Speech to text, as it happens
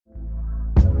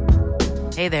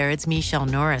Hey there, it's Michelle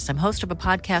Norris. I'm host of a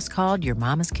podcast called Your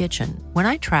Mama's Kitchen. When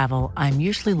I travel, I'm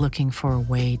usually looking for a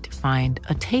way to find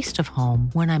a taste of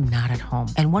home when I'm not at home.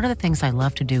 And one of the things I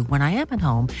love to do when I am at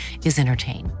home is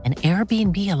entertain. And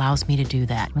Airbnb allows me to do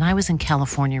that. When I was in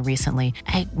California recently,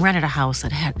 I rented a house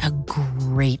that had a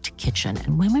great kitchen.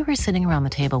 And when we were sitting around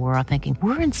the table, we were all thinking,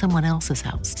 we're in someone else's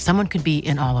house. Someone could be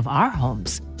in all of our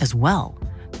homes as well.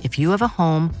 If you have a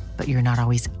home, but you're not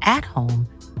always at home,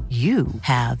 you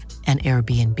have an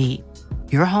Airbnb.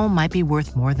 Your home might be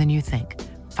worth more than you think.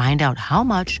 Find out how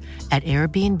much at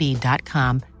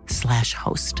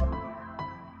airbnb.com/host.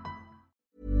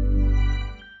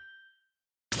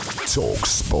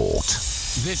 talkSPORT.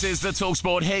 This is the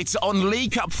talkSPORT hit on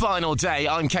League Cup final day.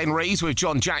 I'm Ken Rees with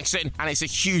John Jackson, and it's a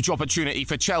huge opportunity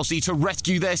for Chelsea to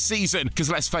rescue their season, because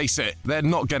let's face it, they're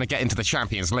not going to get into the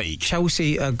Champions League.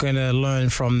 Chelsea are going to learn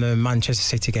from the Manchester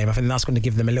City game. I think that's going to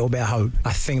give them a little bit of hope.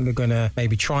 I think they're going to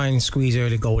maybe try and squeeze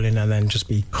early goal in and then just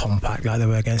be compact like they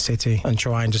were against City and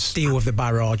try and just deal with the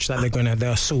barrage that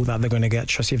the assault that they're going to get,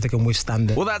 to see if they can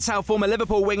withstand it. Well, that's how former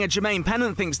Liverpool winger Jermaine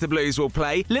Pennant thinks the Blues will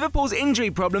play. Liverpool's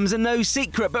injury problems are no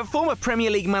secret, but former Premier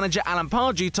League manager Alan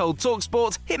Pardew told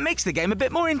talkSPORT it makes the game a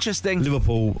bit more interesting.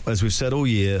 Liverpool, as we've said all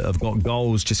year, have got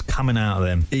goals just coming out of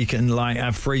them. You can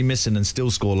have three missing and still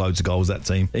score loads of goals, that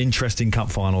team. Interesting cup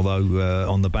final, though,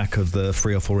 on the back of the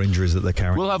 3 or 4 injuries that they're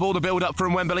carrying. We'll have all the build-up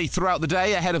from Wembley throughout the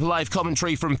day, ahead of live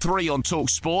commentary from 3 on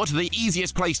talkSPORT. The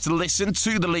easiest place to listen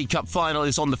to the League Cup final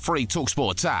is on the free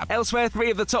talkSPORT app. Elsewhere,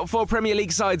 3 of the top 4 Premier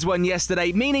League sides won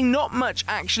yesterday, meaning not much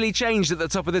actually changed at the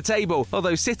top of the table,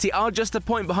 although City are just a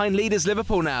point behind leaders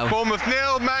Liverpool now. Bournemouth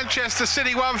 0, Manchester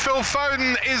City 1. Phil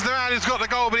Foden is the man who's got the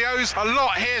goal, but he owes a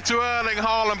lot here to Erling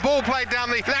Haaland. Ball played down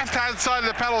the left-hand side of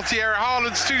the penalty area.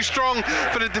 Haaland's too strong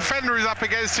for the defender who's up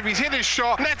against him. He's hit his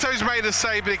shot. Neto's made a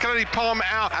save, but he can only palm it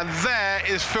out, and there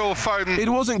is Phil Foden. It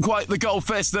wasn't quite the goal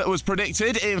fest that was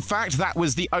predicted. In fact, that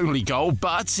was the only goal,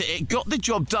 but it got the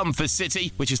job done for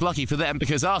City, which is lucky for them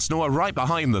because Arsenal are right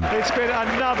behind them. It's been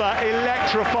another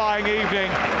electrifying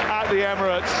evening at the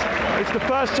Emirates. It's the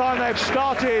first time they've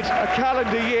started a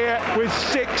calendar year with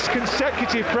 6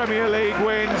 consecutive Premier League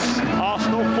wins.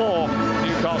 Arsenal 4,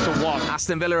 Newcastle 1.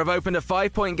 Aston Villa have opened a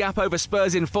 5-point gap over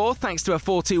Spurs in 4th thanks to a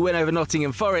 4-2 win over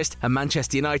Nottingham Forest, and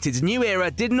Manchester United's new era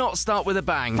did not start with a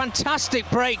bang. Fantastic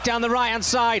break down the right-hand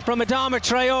side from Adama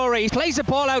Traore. He plays the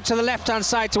ball out to the left-hand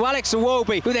side to Alex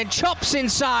Iwobi, who then chops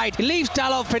inside. He leaves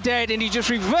Dalot for dead and he just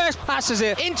reverse passes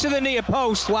it into the near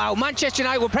post. Wow, Manchester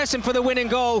United were pressing for the winning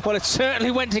goal. Well, it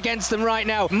certainly went against them right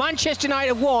now. Manchester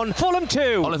United 1, Fulham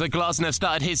 2. Oliver Glasner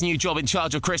started his new job in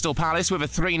charge of Crystal Palace with a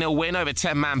 3-0 win over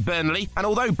 10-man Burnley, and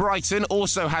although Brighton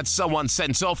also had someone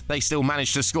sent off, they still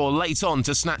managed to score late on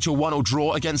to snatch a 1-1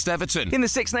 draw against Everton. In the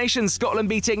Six Nations, Scotland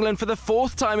beat England for the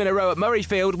 4th time in a row at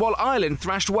Murrayfield, while Ireland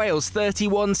thrashed Wales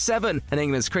 31-7. And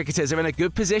England's cricketers are in a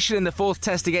good position in the 4th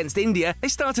test against India. They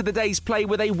started the day's play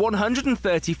with a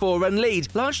 134-run lead,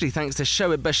 largely thanks to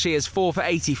Shoaib Bashir's 4 for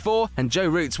 84 and Joe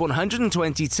Root's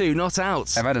 122 not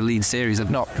out. I've had a lead series.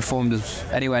 I've not performed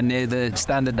anywhere near the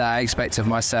standard that I expect of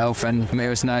myself, and it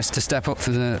was nice to step up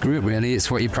for the group. Really,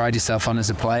 it's what you pride yourself on as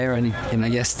a player, and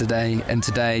yesterday and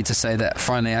today to say that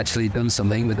finally actually done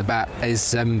something with the bat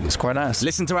is it's quite nice.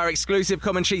 Listen to our exclusive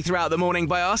commentary throughout the morning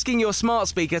by asking your smart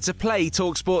speaker to play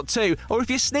talkSPORT 2, or if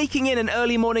you're sneaking in an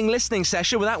early morning listening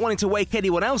session without wanting to wake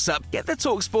anyone else up, get the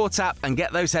talkSPORT app and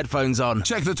get those headphones on.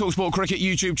 Check the talkSPORT Cricket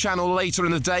YouTube channel later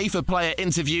in the day for player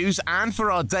interviews and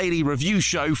for our daily review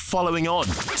show following on.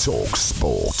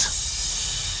 talkSPORT.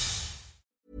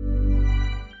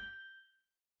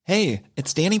 Hey,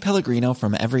 it's Danny Pellegrino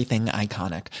from Everything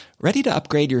Iconic. Ready to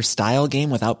upgrade your style game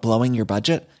without blowing your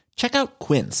budget? Check out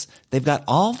Quince. They've got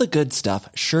all the good stuff,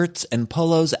 shirts and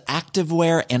polos,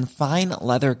 activewear, and fine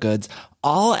leather goods,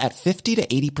 all at 50 to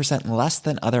 80% less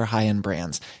than other high-end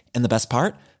brands. And the best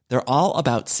part? They're all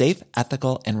about safe,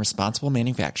 ethical, and responsible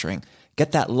manufacturing.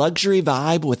 Get that luxury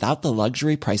vibe without the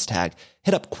luxury price tag.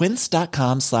 Hit up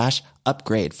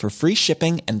quince.com/upgrade for free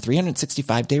shipping and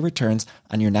 365-day returns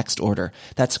on your next order.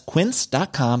 That's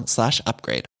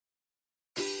quince.com/upgrade.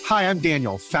 Hi, I'm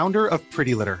Daniel, founder of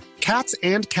Pretty Litter. Cats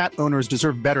and cat owners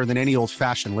deserve better than any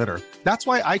old-fashioned litter. That's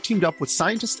why I teamed up with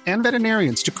scientists and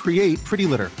veterinarians to create Pretty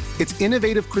Litter. Its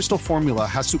innovative crystal formula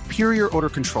has superior odor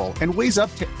control and weighs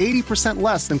up to 80%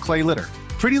 less than clay litter.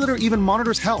 Pretty Litter even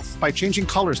monitors health by changing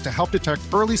colors to help detect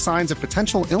early signs of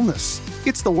potential illness.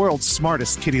 It's the world's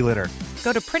smartest kitty litter.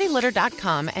 Go to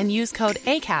prettylitter.com and use code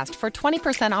ACAST for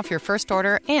 20% off your first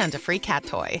order and a free cat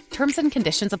toy. Terms and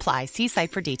conditions apply. See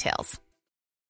site for details.